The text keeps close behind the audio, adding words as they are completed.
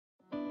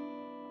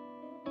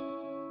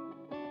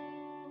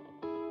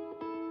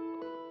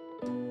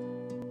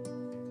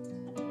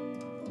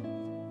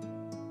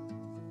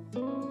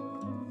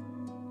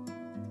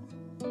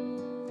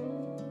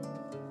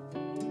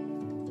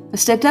My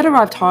stepdad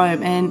arrived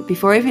home, and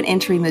before even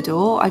entering the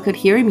door, I could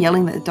hear him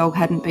yelling that the dog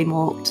hadn't been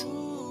walked.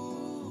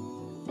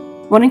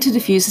 Wanting to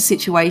defuse the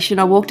situation,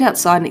 I walked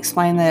outside and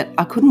explained that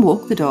I couldn't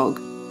walk the dog.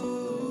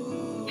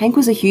 Hank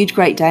was a huge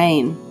Great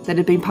Dane that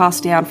had been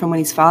passed down from when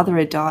his father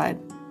had died.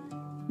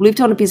 We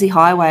lived on a busy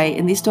highway,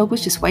 and this dog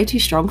was just way too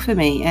strong for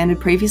me and had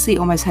previously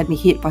almost had me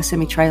hit by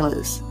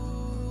semi-trailers.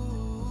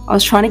 I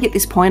was trying to get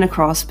this point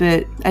across,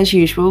 but as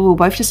usual, we were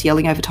both just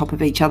yelling over top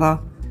of each other.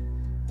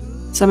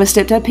 So my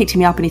stepdad picked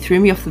me up and he threw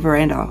me off the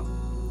veranda.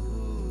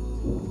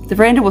 The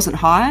veranda wasn't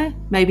high,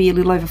 maybe a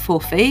little over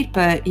 4 feet,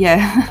 but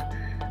yeah,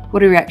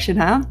 what a reaction,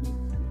 huh?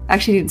 I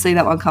actually didn't see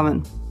that one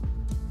coming.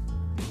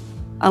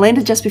 I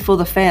landed just before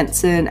the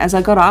fence, and as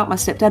I got up, my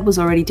stepdad was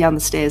already down the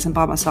stairs and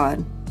by my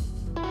side.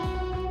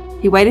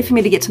 He waited for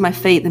me to get to my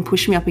feet, then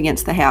pushed me up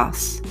against the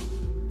house.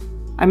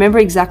 I remember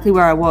exactly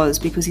where I was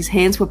because his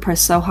hands were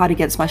pressed so hard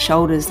against my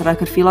shoulders that I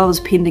could feel I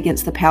was pinned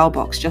against the power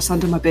box just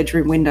under my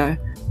bedroom window.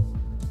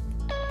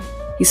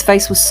 His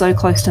face was so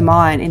close to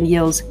mine and he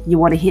yells, "You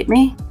want to hit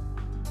me?"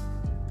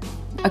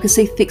 I could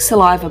see thick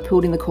saliva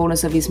pooled in the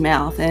corners of his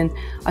mouth, and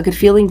I could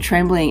feel him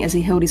trembling as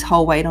he held his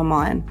whole weight on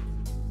mine.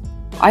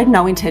 I had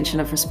no intention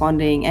of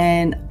responding,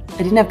 and I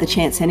didn't have the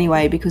chance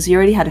anyway because he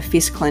already had a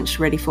fist clenched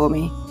ready for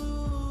me.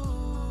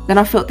 Then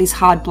I felt this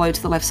hard blow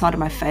to the left side of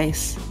my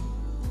face.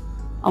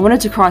 I wanted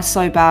to cry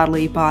so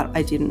badly, but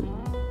I didn't.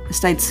 I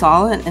stayed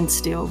silent and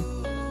still.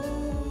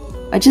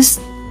 I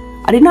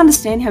didn't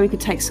understand how he could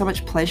take so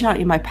much pleasure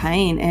in my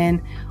pain, and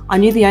I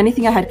knew the only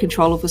thing I had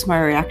control of was my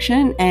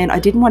reaction, and I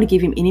didn't want to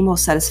give him any more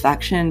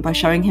satisfaction by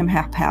showing him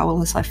how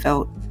powerless I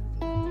felt.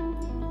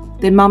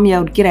 Then Mum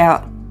yelled, "Get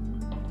out."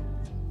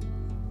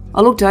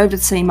 I looked over to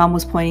see Mum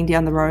was pointing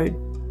down the road.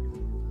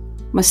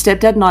 My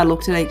stepdad and I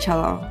looked at each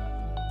other.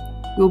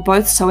 We were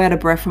both so out of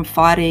breath from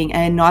fighting,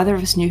 and neither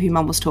of us knew who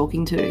Mum was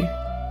talking to.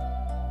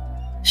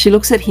 She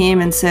looks at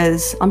him and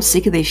says, "I'm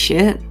sick of this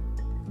shit."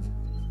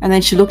 And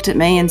then she looked at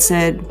me and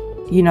said,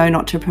 "You know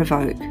not to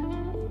provoke."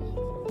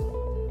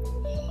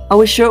 I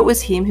was sure it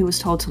was him who was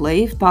told to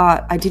leave,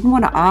 but I didn't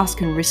want to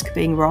ask and risk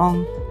being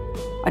wrong.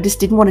 I just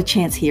didn't want a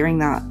chance hearing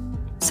that,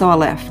 so I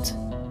left.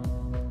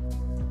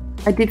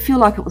 I did feel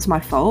like it was my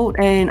fault,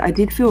 and I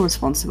did feel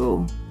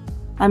responsible.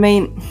 I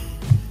mean,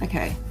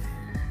 okay.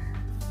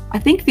 I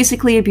think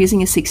physically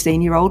abusing a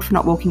 16-year-old for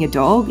not walking a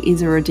dog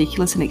is a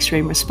ridiculous and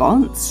extreme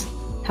response.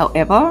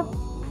 However,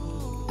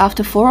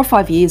 after 4 or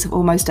 5 years of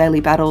almost daily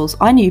battles,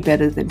 I knew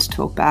better than to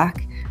talk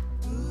back.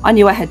 I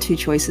knew I had 2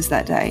 choices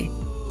that day: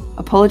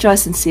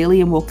 apologise sincerely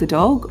and walk the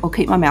dog, or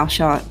keep my mouth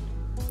shut.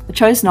 I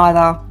chose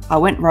neither. I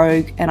went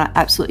rogue, and I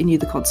absolutely knew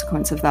the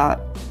consequence of that.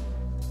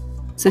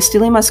 So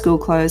still in my school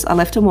clothes, I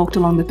left and walked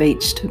along the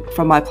beach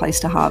from my place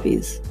to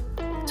Harvey's.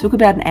 It took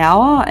about an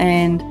hour,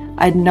 and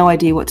I had no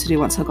idea what to do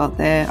once I got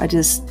there. I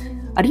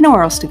didn't know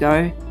where else to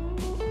go.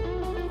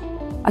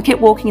 I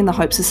kept walking in the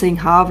hopes of seeing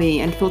Harvey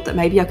and thought that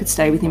maybe I could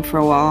stay with him for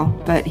a while,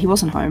 but he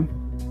wasn't home.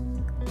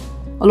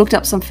 I looked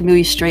up some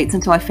familiar streets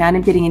until I found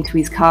him getting into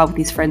his car with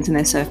his friends and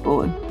their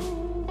surfboard.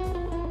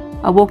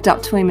 I walked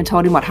up to him and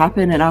told him what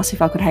happened and asked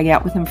if I could hang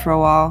out with him for a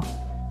while.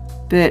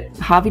 But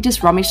Harvey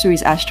just rummaged through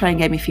his ashtray and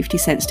gave me 50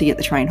 cents to get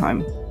the train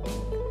home.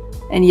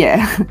 And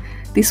yeah,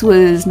 this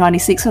was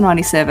 96 or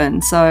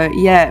 97, so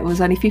yeah, it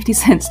was only 50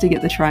 cents to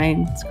get the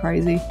train. It's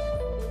crazy.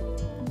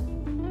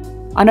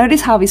 I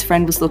noticed Harvey's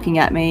friend was looking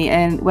at me,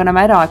 and when I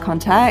made eye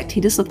contact, he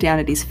just looked down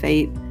at his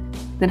feet.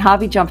 Then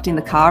Harvey jumped in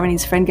the car and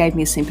his friend gave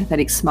me a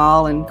sympathetic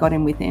smile and got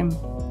in with him.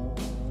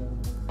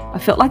 I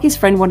felt like his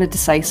friend wanted to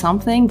say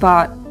something,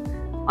 but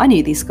I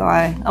knew this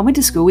guy. I went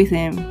to school with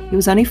him. He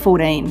was only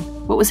 14.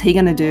 What was he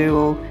going to do,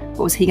 or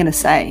what was he going to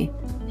say?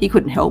 He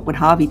couldn't help when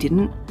Harvey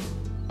didn't.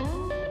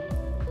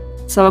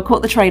 So I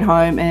caught the train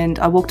home and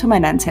I walked to my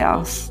nan's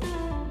house.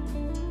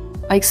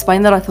 I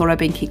explained that I thought I'd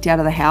been kicked out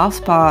of the house,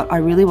 but I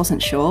really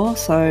wasn't sure,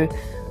 so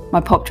my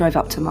pop drove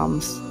up to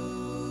Mum's.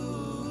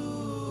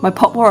 My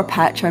pop wore a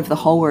patch over the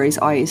hole where his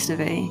eye used to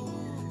be.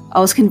 I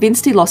was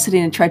convinced he lost it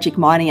in a tragic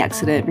mining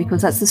accident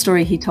because that's the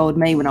story he told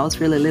me when I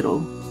was really little.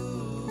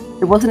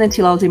 It wasn't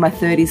until I was in my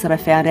 30s that I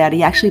found out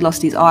he actually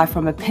lost his eye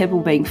from a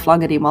pebble being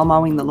flung at him while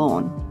mowing the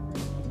lawn.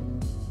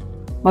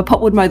 My pop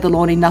would mow the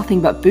lawn in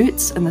nothing but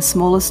boots and the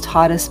smallest,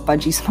 tightest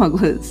budgie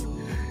smugglers.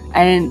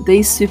 And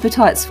these super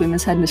tight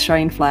swimmers had an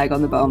Australian flag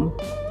on the bum.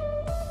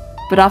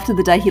 But after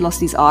the day he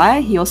lost his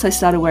eye, he also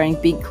started wearing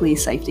big clear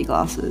safety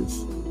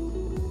glasses.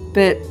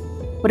 But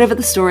whatever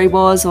the story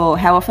was or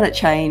how often it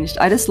changed,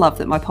 I just loved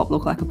that my pop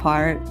looked like a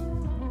pirate.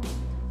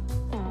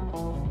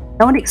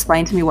 No one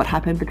explained to me what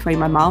happened between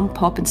my mum,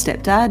 pop and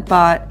stepdad,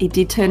 but it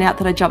did turn out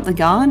that I jumped the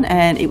gun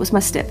and it was my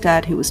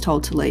stepdad who was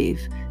told to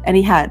leave, and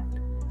he had.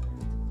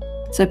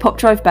 So pop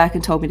drove back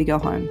and told me to go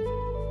home.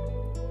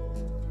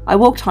 I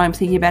walked home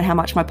thinking about how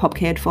much my pop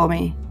cared for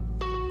me.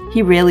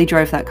 He rarely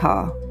drove that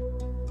car.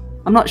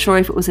 I'm not sure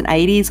if it was an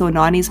 80s or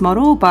 90s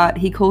model, but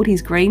he called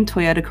his green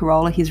Toyota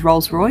Corolla his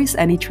Rolls Royce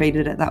and he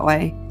treated it that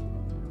way.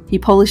 He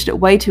polished it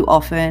way too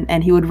often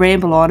and he would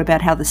ramble on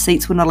about how the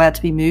seats were not allowed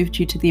to be moved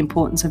due to the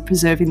importance of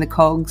preserving the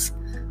cogs.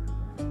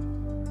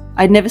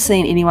 I'd never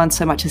seen anyone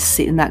so much as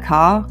sit in that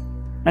car,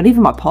 not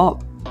even my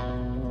pop.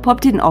 Pop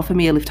didn't offer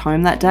me a lift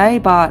home that day,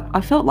 but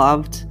I felt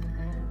loved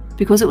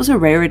because it was a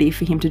rarity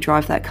for him to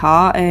drive that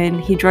car, and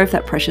he drove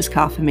that precious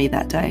car for me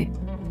that day.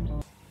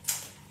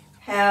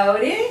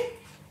 Howdy!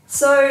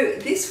 So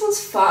this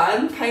was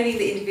fun, painting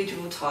the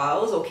individual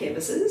tiles or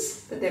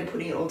canvases, but then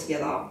putting it all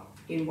together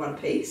in one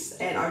piece,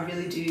 and I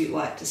really do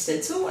like to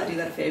stencil. I do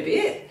that a fair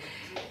bit.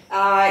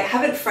 I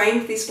haven't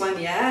framed this one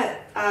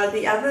yet.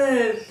 The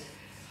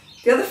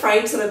other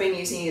frames that I've been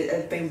using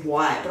have been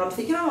white, but I'm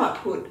thinking I might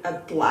put a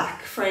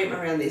black frame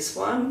around this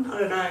one. I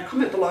don't know,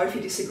 comment below if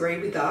you disagree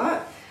with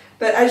that.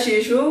 But as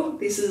usual,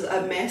 this is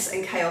a mess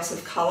and chaos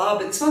of colour,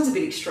 but this one's a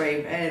bit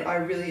extreme and I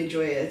really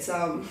enjoy it. It's,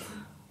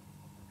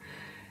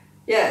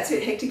 yeah, it's a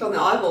bit hectic on the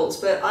eyeballs,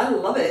 but I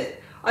love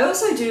it. I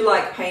also do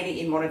like painting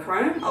in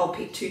monochrome. I'll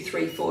pick 2,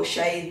 3, 4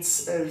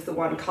 shades of the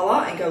one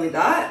colour and go with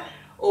that,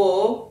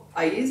 or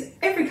I use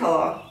every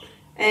colour.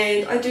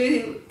 And I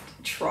do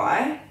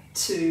try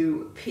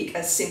to pick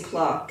a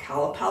simpler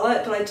colour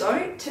palette, but I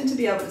don't tend to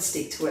be able to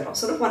stick to it. I'm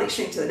sort of one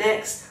extreme to the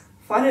next,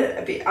 find it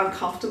a bit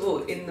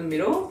uncomfortable in the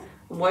middle.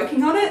 I'm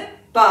working on it,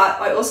 but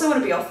I also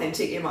want to be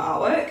authentic in my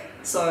artwork.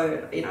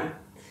 So, you know,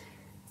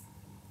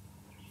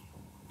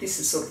 this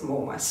is sort of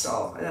more my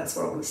style and that's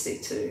what I want to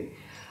stick to.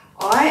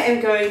 I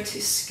am going to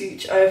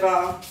scooch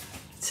over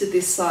to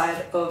this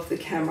side of the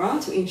camera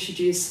to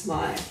introduce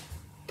my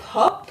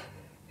pup,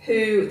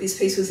 who this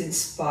piece was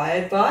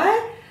inspired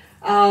by.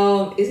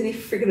 Isn't he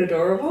friggin'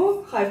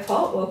 adorable? Hi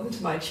Pop, welcome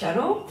to my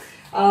channel.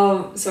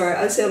 Sorry,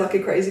 I sound like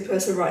a crazy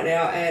person right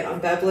now and I'm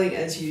babbling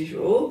as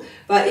usual.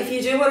 But if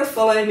you do want to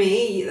follow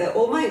me,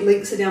 all my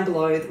links are down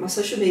below, my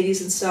social medias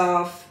and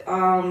stuff.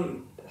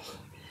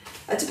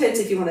 It depends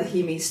if you want to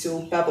hear me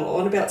still babble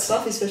on about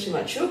stuff, especially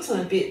my chooks.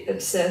 I'm a bit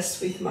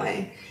obsessed with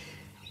my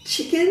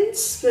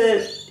chickens,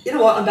 but you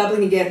know what, I'm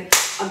babbling again.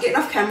 I'm getting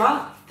off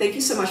camera. Thank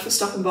you so much for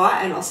stopping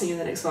by and I'll see you in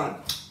the next one.